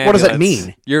 Call an what does that ambulance.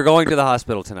 mean? You're going to the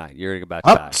hospital tonight. You're about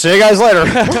to die. See you guys later.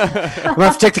 I'm going to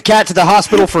have to take the cat to the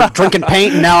hospital for drinking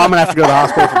paint, and now I'm going to have to go to the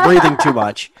hospital for breathing too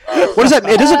much. What does that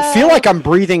mean? It doesn't feel like I'm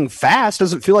breathing fast. It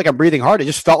doesn't feel like I'm breathing hard. It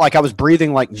just felt like I was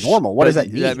breathing like normal. What does that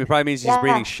mean? That probably means he's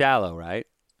breathing shallow, right?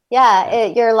 Yeah,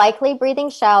 you're likely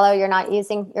breathing shallow. You're not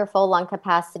using your full lung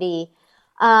capacity.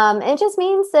 It just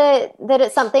means that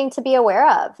it's something to be aware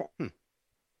of.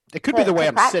 It could be the way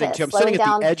I'm sitting, too. I'm sitting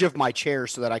at the edge of my chair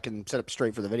so that I can sit up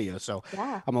straight for the video. So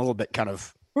I'm a little bit kind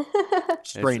of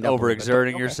sprained up.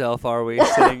 Overexerting yourself, are we?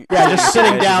 Sitting, just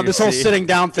sitting down. This whole sitting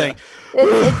down thing.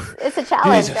 It's a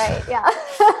challenge, right? Yeah.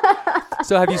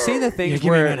 So have you seen the things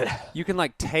where you can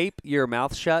like tape your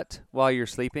mouth shut while you're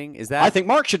sleeping? Is that? I think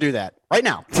Mark should do that right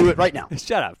now. Do it right now.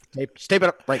 Shut up. Tape it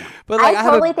up right now. But like, I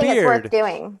totally have a think beard. it's worth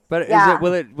doing. But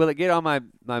will it get on my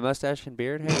mustache and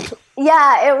beard hair?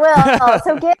 Yeah, it will.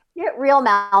 So get real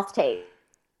mouth tape.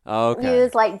 Okay.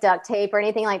 Use like duct tape or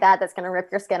anything like that that's going to rip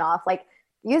your skin off. Like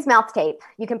use mouth tape.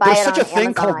 You can buy There's it on such a thing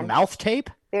Amazon. called mouth tape?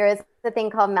 There is a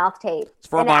thing called mouth tape. It's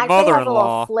for and my it actually has a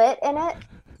mother-in-law. little slit in it.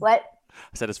 What?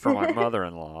 I said it's for my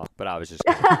mother-in-law, but I was just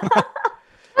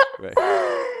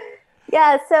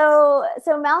Yeah, so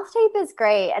mouth tape is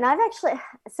great. And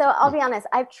I'll be honest,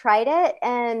 I've tried it,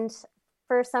 and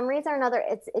for some reason or another,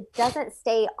 it doesn't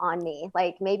stay on me.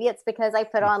 Like maybe it's because I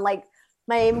put on like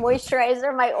my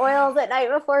moisturizer, my oils at night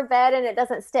before bed, and it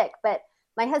doesn't stick. But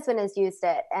my husband has used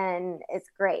it, and it's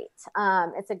great.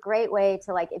 It's a great way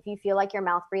to, like, if you feel like you're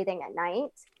mouth breathing at night,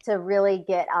 to really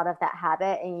get out of that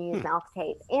habit and use mouth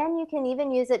tape. And you can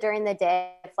even use it during the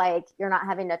day if, like, you're not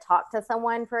having to talk to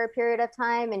someone for a period of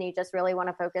time and you just really want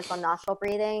to focus on nostril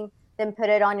breathing. Then put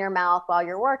it on your mouth while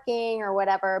you're working or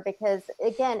whatever, because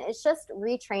again, it's just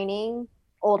retraining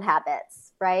old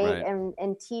habits, right?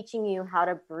 And teaching you how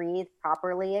to breathe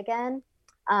properly again.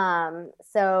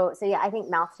 So yeah, I think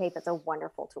mouth tape is a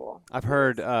wonderful tool. I've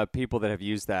heard people that have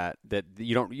used that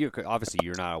obviously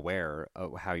you're not aware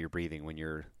of how you're breathing when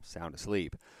you're sound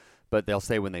asleep, but they'll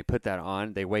say when they put that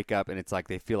on, they wake up and it's like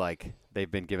they feel like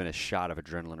they've been given a shot of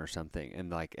adrenaline or something,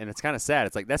 and it's kind of sad.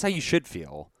 It's like that's how you should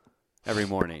feel every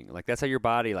morning. Like that's how your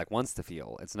body like wants to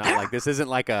feel. It's not like this isn't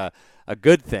like a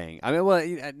good thing. I mean, well,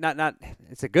 not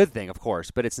it's a good thing, of course,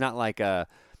 but it's not like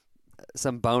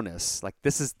some bonus. Like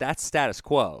that's status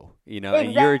quo, Exactly.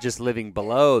 And you're just living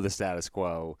below the status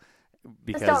quo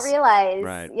because just don't realize,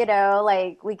 right.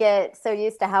 Like we get so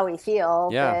used to how we feel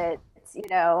that,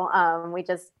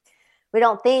 we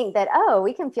don't think that,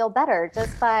 we can feel better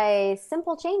just by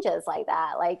simple changes like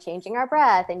that, like changing our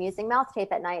breath and using mouth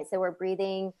tape at night. So we're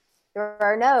breathing through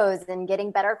our nose and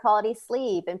getting better quality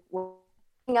sleep and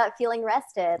waking up feeling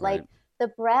rested. Right. Like the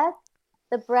breath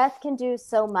the breath can do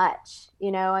so much.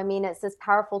 I mean, it's this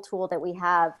powerful tool that we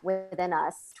have within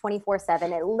us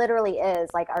 24/7. It literally is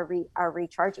like our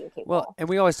recharging cable. Well, and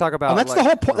we always talk about And that's the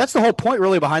whole point. That's the whole point,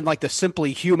 really, behind like the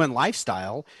simply human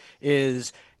lifestyle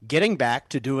is getting back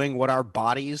to doing what our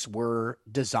bodies were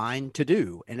designed to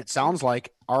do. And it sounds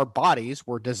like our bodies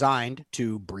were designed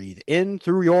to breathe in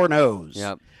through your nose.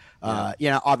 Yep.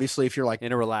 Obviously, if you're like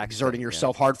in a relaxed exerting state,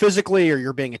 yourself hard physically, or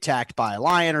you're being attacked by a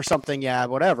lion or something,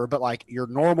 whatever. But like your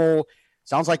normal,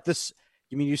 sounds like this.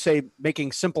 I mean, you say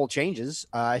making simple changes.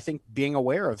 I think being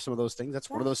aware of some of those things, that's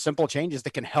one of those simple changes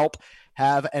that can help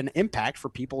have an impact for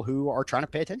people who are trying to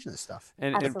pay attention to this stuff.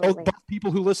 And both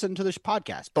people who listen to this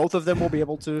podcast, both of them will be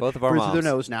able to both of our breathe through moms.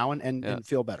 their nose now and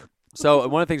feel better. So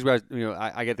one of the things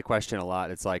I get the question a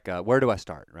lot. It's like, where do I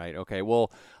start? Right? Okay.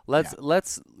 Well,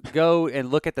 let's go and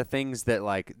look at the things that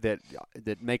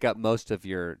that make up most of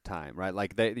your time. Right?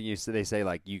 Like they say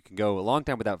like you can go a long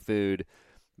time without food,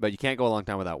 but you can't go a long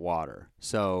time without water.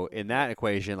 So in that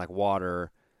equation, like water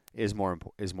is more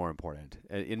important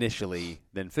initially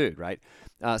than food. Right?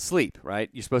 Sleep. Right?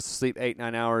 You're supposed to sleep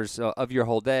 8-9 hours of your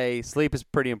whole day. Sleep is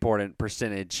pretty important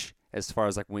percentage as far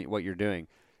as like what you're doing.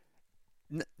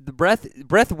 The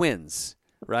breath wins,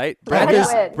 right?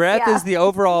 Breath is the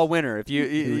overall winner. If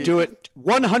you do it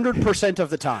 100% of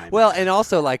the time. Well, and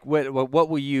also like what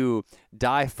will you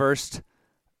die first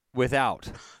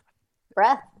without?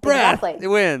 Breath. Exactly. It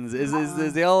wins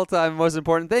is the all-time most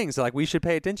important thing. So like we should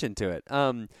pay attention to it.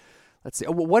 Let's see.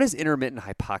 What is intermittent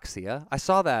hypoxia? I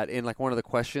saw that in like one of the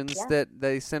questions that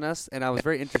they sent us, and I was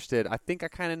very interested. I think I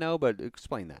kind of know, but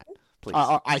explain that. Please.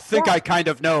 I think I kind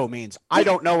of know means I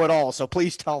don't know at all, so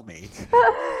please tell me.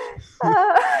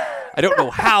 I don't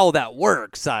know how that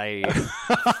works. I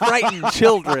frighten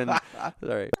children.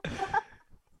 Sorry.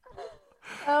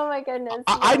 Oh my goodness.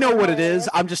 I know what it is.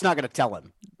 I'm just not going to tell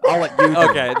him. I'll let you.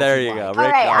 Okay, there you go. All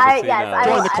right.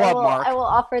 Join the club, Mark. I will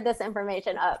offer this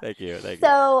information up. Thank you.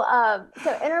 So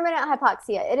intermittent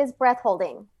hypoxia, it is breath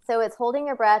holding. So it's holding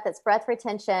your breath. It's breath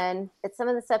retention. It's some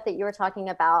of the stuff that you were talking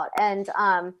about, and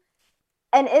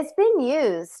it's been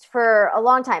used for a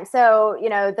long time. So,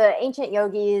 the ancient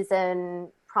yogis and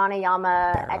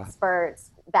pranayama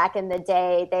experts back in the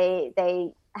day,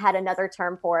 they had another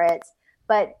term for it.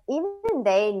 But even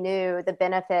they knew the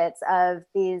benefits of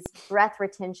these breath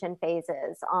retention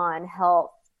phases on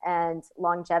health and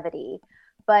longevity.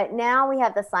 But now we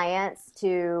have the science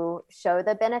to show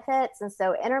the benefits. And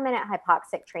so intermittent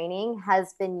hypoxic training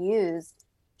has been used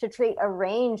to treat a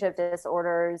range of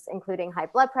disorders, including high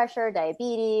blood pressure,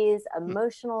 diabetes,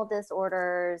 emotional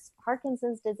disorders,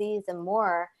 Parkinson's disease, and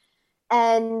more.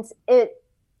 And it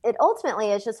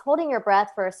ultimately is just holding your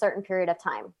breath for a certain period of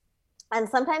time. And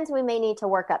sometimes we may need to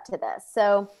work up to this.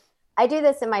 So I do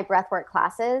this in my breathwork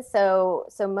classes. So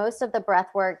most of the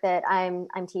breathwork that I'm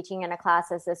teaching in a class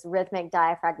is this rhythmic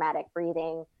diaphragmatic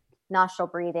breathing, nostril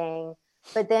breathing.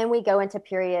 But then we go into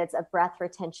periods of breath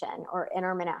retention or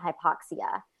intermittent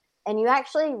hypoxia. And you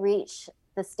actually reach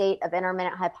the state of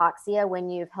intermittent hypoxia when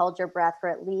you've held your breath for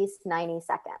at least 90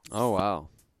 seconds. Oh, wow.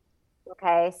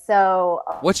 Okay. So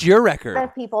what's your record? A lot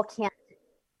of people can't.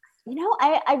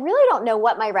 I really don't know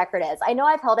what my record is. I know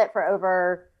I've held it for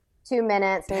over 2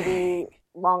 minutes, maybe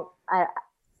long. I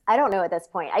don't know at this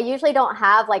point. I usually don't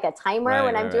have like a timer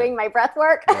when I'm doing my breath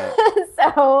work. Right.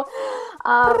 So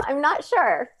I'm not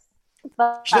sure.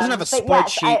 But, she doesn't have a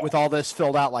spreadsheet with all this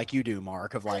filled out like you do,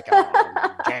 Mark, of like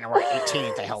January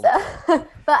 18th I held it.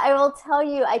 But I will tell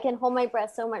you, I can hold my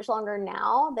breath so much longer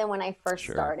now than when I first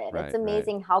started. It's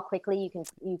amazing how quickly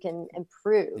you can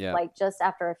improve, like just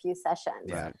after a few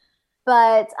sessions. Right.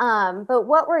 But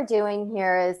what we're doing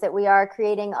here is that we are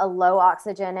creating a low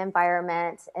oxygen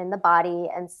environment in the body,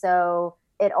 and so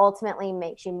it ultimately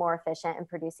makes you more efficient in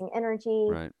producing energy.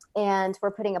 Right. And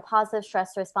we're putting a positive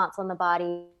stress response on the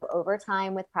body over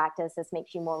time with practice. This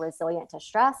makes you more resilient to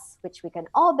stress, which we can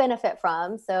all benefit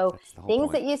from. So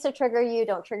things that used to trigger you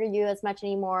don't trigger you as much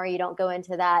anymore. You don't go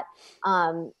into that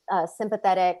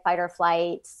sympathetic fight or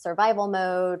flight survival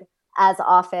mode as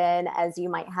often as you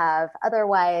might have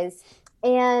otherwise.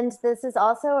 And this is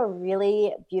also a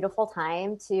really beautiful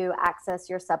time to access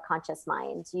your subconscious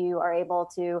mind. You are able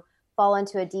to fall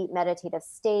into a deep meditative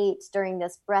state during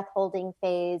this breath holding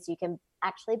phase. You can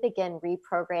actually begin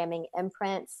reprogramming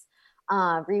imprints,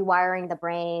 rewiring the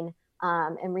brain,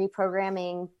 and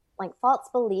reprogramming like false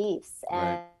beliefs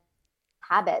and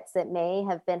habits that may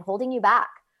have been holding you back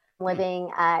from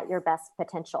living at your best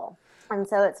potential. And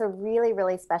so it's a really,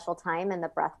 really special time in the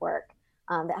breath work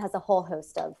that has a whole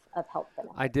host of health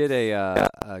benefits. I did a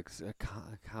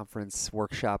conference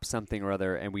workshop, something or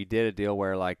other, and we did a deal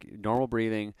where like normal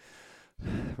breathing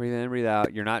Breathe in, breathe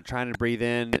out. You're not trying to breathe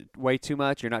in way too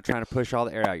much. You're not trying to push all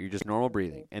the air out. You're just normal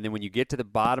breathing. And then when you get to the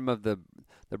bottom of the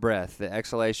breath, the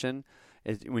exhalation,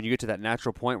 when you get to that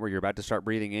natural point where you're about to start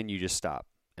breathing in, you just stop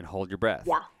and hold your breath.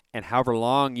 Yeah. And however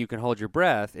long you can hold your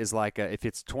breath is like if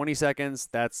it's 20 seconds,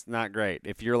 that's not great.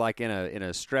 If you're like in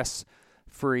a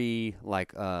stress-free,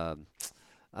 like a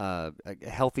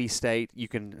healthy state,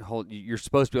 you're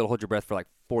supposed to be able to hold your breath for like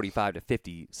 45 to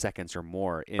 50 seconds or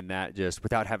more in that, just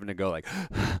without having to go like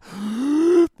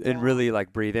and really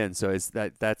like breathe in. So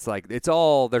there's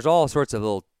all sorts of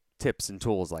little tips and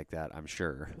tools like that, I'm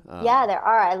sure. Yeah, there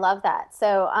are. I love that.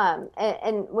 So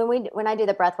and when I do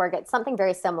the breath work, it's something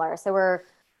very similar. So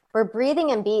we're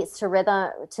breathing in beats to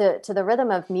the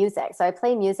rhythm of music. So I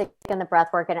play music in the breath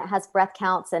work, and it has breath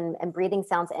counts and breathing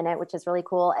sounds in it, which is really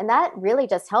cool. And that really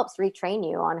just helps retrain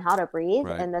you on how to breathe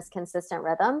in this consistent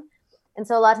rhythm. And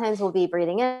so a lot of times we'll be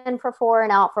breathing in for 4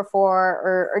 and out for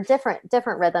 4, or different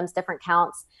rhythms, different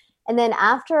counts. And then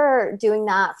after doing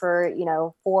that for,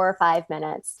 4 or 5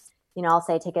 minutes, I'll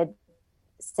say take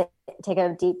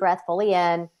a deep breath fully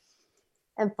in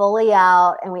and fully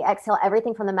out, and we exhale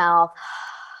everything from the mouth.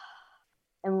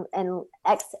 And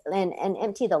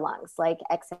empty the lungs, like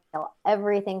exhale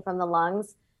everything from the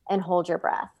lungs and hold your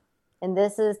breath. And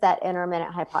this is that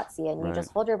intermittent hypoxia, and you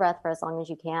just hold your breath for as long as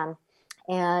you can.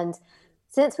 And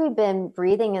since we've been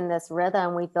breathing in this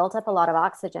rhythm, we've built up a lot of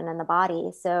oxygen in the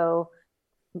body. So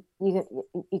you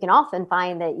can often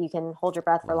find that you can hold your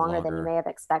breath for longer than you may have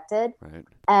expected. Right.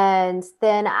 And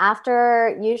then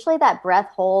after, usually that breath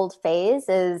hold phase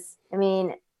is,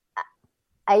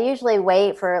 I usually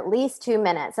wait for at least 2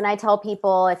 minutes, and I tell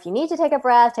people, if you need to take a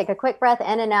breath, take a quick breath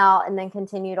in and out, and then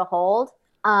continue to hold.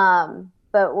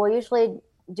 But we'll usually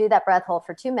do that breath hold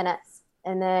for 2 minutes,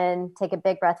 and then take a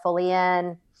big breath fully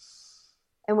in,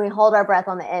 and we hold our breath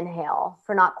on the inhale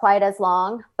for not quite as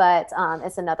long, but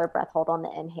it's another breath hold on the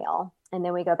inhale, and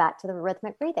then we go back to the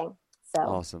rhythmic breathing. So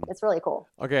awesome. It's really cool.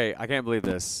 Okay, I can't believe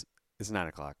this. It's 9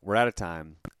 o'clock. We're out of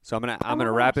time, so I'm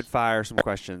gonna rapid fire some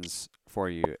questions for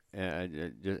you,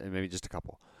 and maybe just a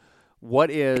couple.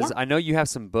 What is? Yeah. I know you have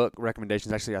some book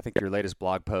recommendations. Actually, I think your latest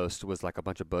blog post was like a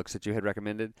bunch of books that you had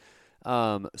recommended.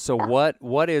 So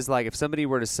what is, like, if somebody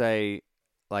were to say,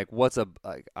 like,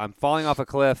 I'm falling off a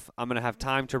cliff, I'm going to have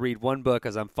time to read one book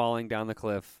as I'm falling down the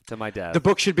cliff to my death. The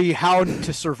book should be How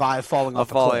to Survive Falling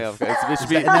Off a Cliff. It should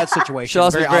be in that situation.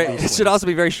 It should also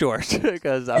be very short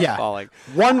because I'm falling.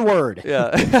 One word.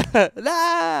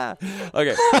 Yeah.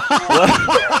 Okay.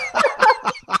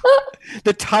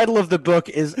 The title of the book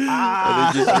is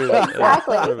Exactly.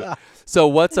 So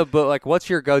what's a book, like, what's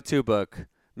your go-to book?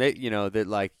 That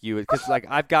like you would, because like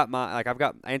I've got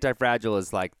Anti-Fragile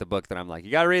is like the book that I'm like,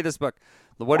 you got to read this book.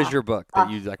 What is your book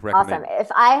that you like recommend? Awesome.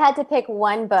 If I had to pick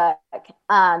one book,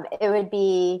 it would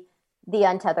be The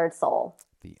Untethered Soul.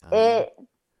 And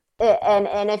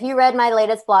if you read my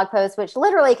latest blog post, which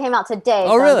literally came out today,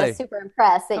 really? I'm just super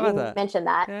impressed that you mentioned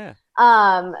that. Yeah.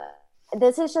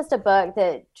 This is just a book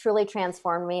that truly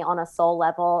transformed me on a soul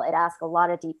level. It asks a lot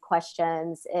of deep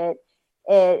questions. It's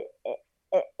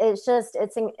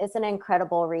an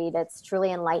incredible read. It's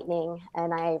truly enlightening,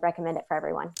 and I recommend it for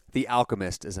everyone. The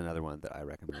Alchemist is another one that I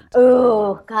recommend.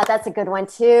 Oh, God, that's a good one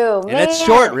too. And it's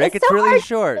short, Rick. It's really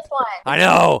short. I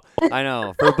know.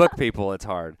 For book people, it's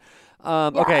hard.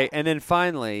 Okay, and then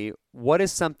finally, what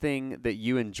is something that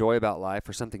you enjoy about life,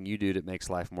 or something you do that makes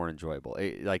life more enjoyable?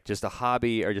 Like just a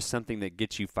hobby, or just something that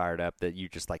gets you fired up that you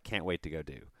just like can't wait to go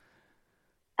do?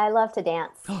 I love to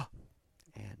dance. And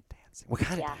dancing. What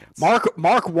kind of dance?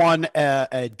 Mark won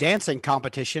a dancing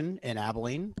competition in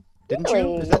Abilene. Didn't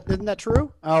you? Isn't that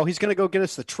true? Oh, he's gonna go get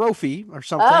us the trophy or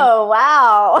something. Oh,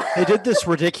 wow! They did this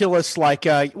ridiculous, like,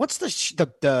 what's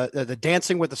the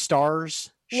Dancing with the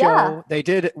Stars show? Yeah. They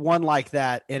did one like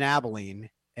that in Abilene,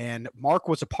 and Mark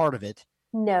was a part of it.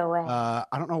 No way. I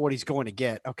don't know what he's going to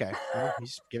get. Okay, well,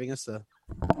 he's giving us the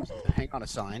hang on a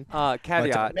sign.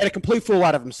 Caveat. Made a complete fool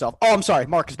out of himself. Oh, I'm sorry.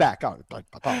 Mark is back. Oh,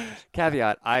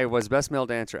 caveat. I was best male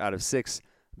dancer out of 6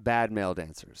 bad male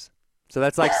dancers. So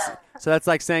that's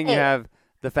like saying you have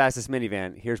the fastest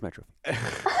minivan. Here's my trophy.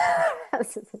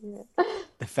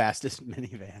 The fastest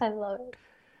minivan. I love it.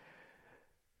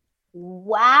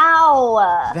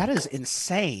 Wow. That is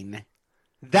insane.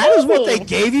 That is what they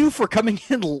gave you for coming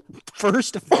in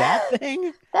first of that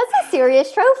thing? That's a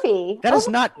serious trophy. That is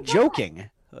not joking.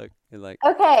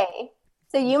 Okay.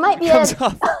 So you might be oh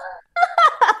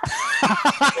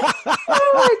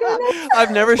my goodness.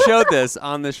 I've never showed this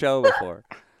on the show before.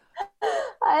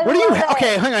 Where do you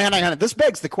okay, hang on. This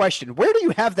begs the question. Where do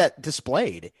you have that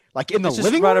displayed? Like in the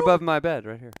living room? Right above my bed,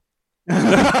 right here.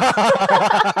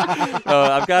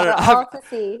 I've got it. For all to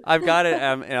see. I've got it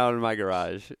out in my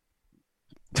garage.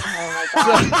 Oh my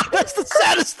god. That's the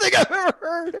saddest thing I've ever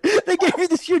heard. They gave you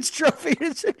this huge trophy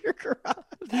and it's in your garage.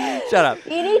 Shut up.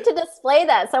 You need to display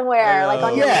that somewhere, like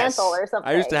on your Yes. mantle or something.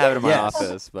 I used to have it in my Yes.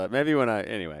 office, but maybe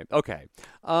anyway. Okay.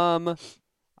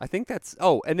 I think that's.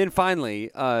 Oh, and then finally,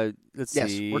 let's Yes.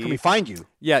 see. Where can we find you?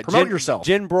 Yeah, Promote yourself.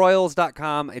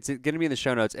 JenBroyles.com. It's going to be in the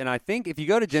show notes. And I think if you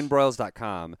go to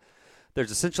JenBroyles.com, there's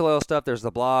essential oil stuff. There's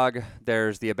the blog.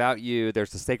 There's the About You.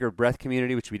 There's the Sacred Breath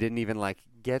community, which we didn't even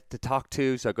get to talk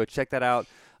to. So go check that out.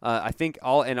 I think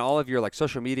all of your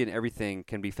social media and everything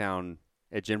can be found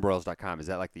at JenBroyles.com. Is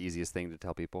that the easiest thing to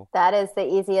tell people? That is the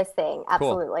easiest thing.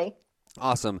 Absolutely. Cool.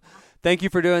 Awesome. Thank you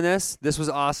for doing this. This was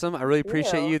awesome. I really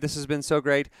appreciate you. This has been so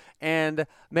great. And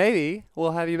maybe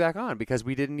we'll have you back on because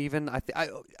we didn't even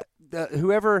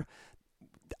whoever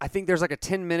I think there's a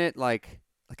 10-minute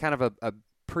kind of a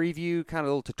preview kind of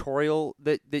little tutorial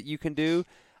that you can do.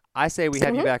 I say we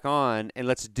have you back on and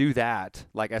let's do that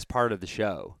as part of the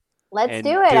show. Let's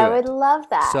do it. I would love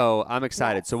that. So I'm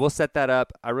excited. Yes. So we'll set that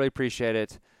up. I really appreciate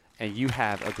it. And you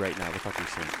have a great night. We'll talk to you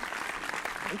soon.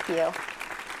 Thank you.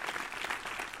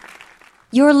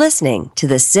 You're listening to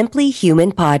the Simply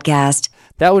Human podcast.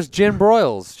 That was Jen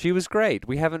Broyles. She was great.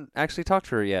 We haven't actually talked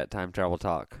to her yet, Time Travel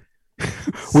Talk.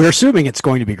 We're assuming it's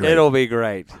going to be great. It'll be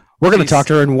great. We're going to talk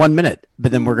to her in 1 minute,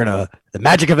 but then the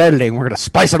magic of editing, we're going to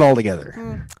spice it all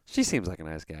together. She seems like a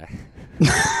nice guy.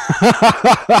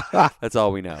 That's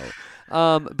all we know.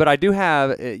 But I do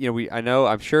have,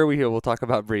 I'm sure we will talk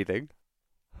about breathing.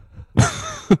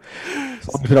 As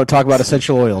long as we don't talk about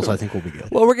essential oils, I think we'll be good.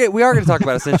 Well, we are going to talk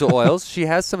about essential oils. She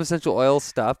has some essential oil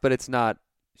stuff, but she's not.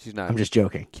 I'm just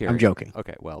joking. Curing. I'm joking.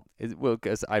 Okay, well,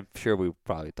 because I'm sure we'll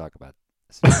probably talk about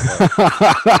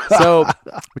so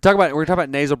we're talking about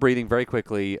nasal breathing very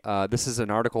quickly. This is an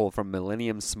article from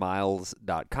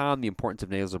millenniumsmiles.com, the importance of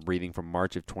nasal breathing from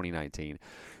March of 2019.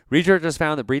 Research has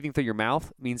found that breathing through your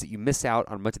mouth means that you miss out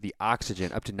on much of the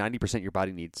oxygen, up to 90% your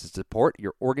body needs to support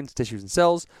your organs, tissues, and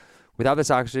cells. Without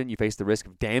this oxygen, you face the risk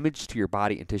of damage to your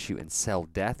body and tissue and cell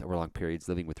death over long periods.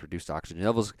 Living with reduced oxygen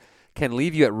levels can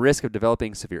leave you at risk of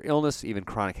developing severe illness, even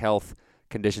chronic health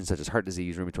conditions such as heart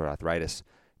disease, rheumatoid arthritis,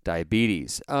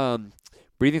 diabetes.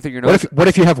 Breathing through your nose. What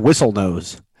if you have whistle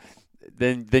nose?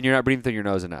 Then you're not breathing through your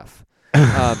nose enough.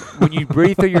 When you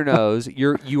breathe through your nose,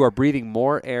 you are breathing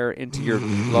more air into your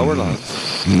lower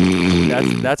lungs.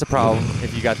 That's a problem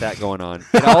if you got that going on.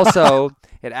 And also,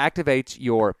 it activates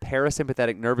your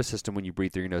parasympathetic nervous system when you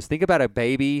breathe through your nose. Think about a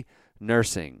baby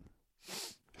nursing.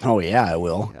 Oh yeah, I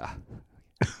will. Yeah.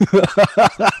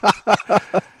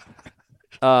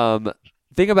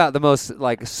 Think about the most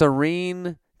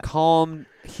serene, calm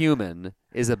human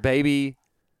is a baby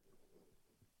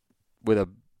with a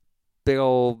big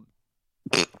old.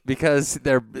 Because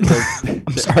they're I'm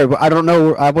sorry, but I don't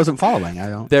know. I wasn't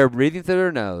following. They're breathing through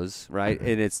their nose, right?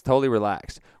 And it's totally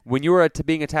relaxed. When you are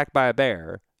being attacked by a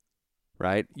bear,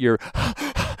 right? You're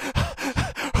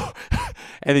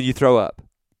and then you throw up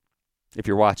if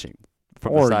you're watching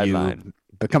from the sideline. You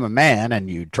become a man and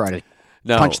you try to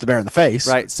punch the bear in the face.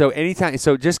 Right. So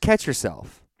just catch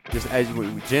yourself. Just as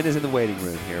Jen is in the waiting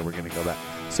room here, we're going to go back.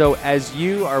 So as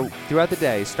you are throughout the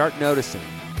day, start noticing.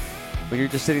 When you're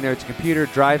just sitting there at your computer,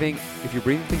 driving, if you're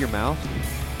breathing through your mouth,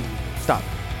 stop.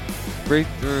 Breathe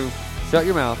through, shut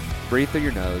your mouth, breathe through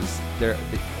your nose.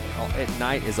 At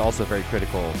night is also very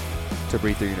critical to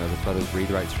breathe through your nose. That's why those breathe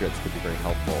right strips could be very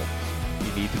helpful.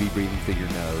 You need to be breathing through your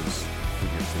nose when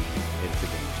you're sleeping. It's a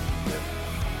game changer.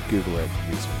 Google it,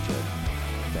 research it.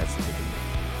 That's the big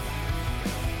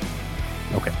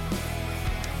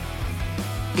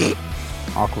Okay.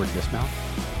 Awkward dismount.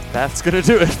 That's going to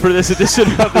do it for this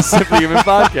edition of the Simply Human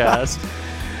podcast.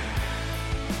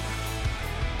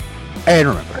 And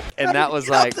remember. And that was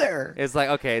it's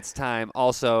okay, it's time.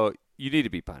 Also, you need to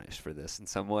be punished for this in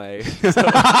some way.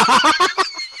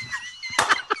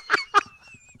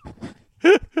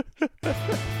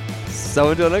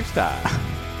 So until next time,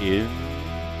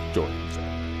 enjoy yourself.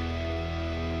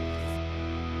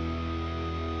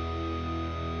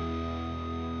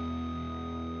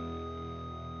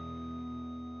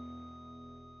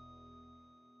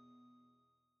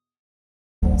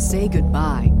 Say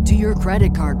goodbye to your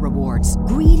credit card rewards.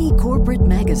 Greedy corporate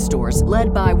mega stores,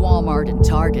 led by Walmart and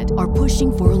Target, are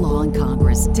pushing for a law in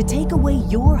Congress to take away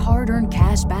your hard-earned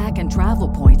cash back and travel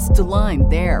points to line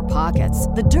their pockets.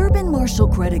 The Durbin-Marshall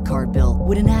credit card bill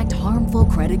would enact harmful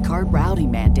credit card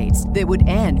routing mandates that would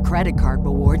end credit card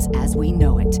rewards as we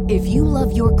know it. If you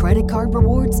love your credit card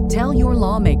rewards, tell your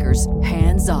lawmakers,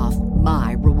 hands off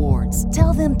my rewards.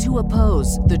 Tell them to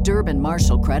oppose the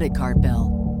Durbin-Marshall credit card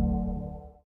bill.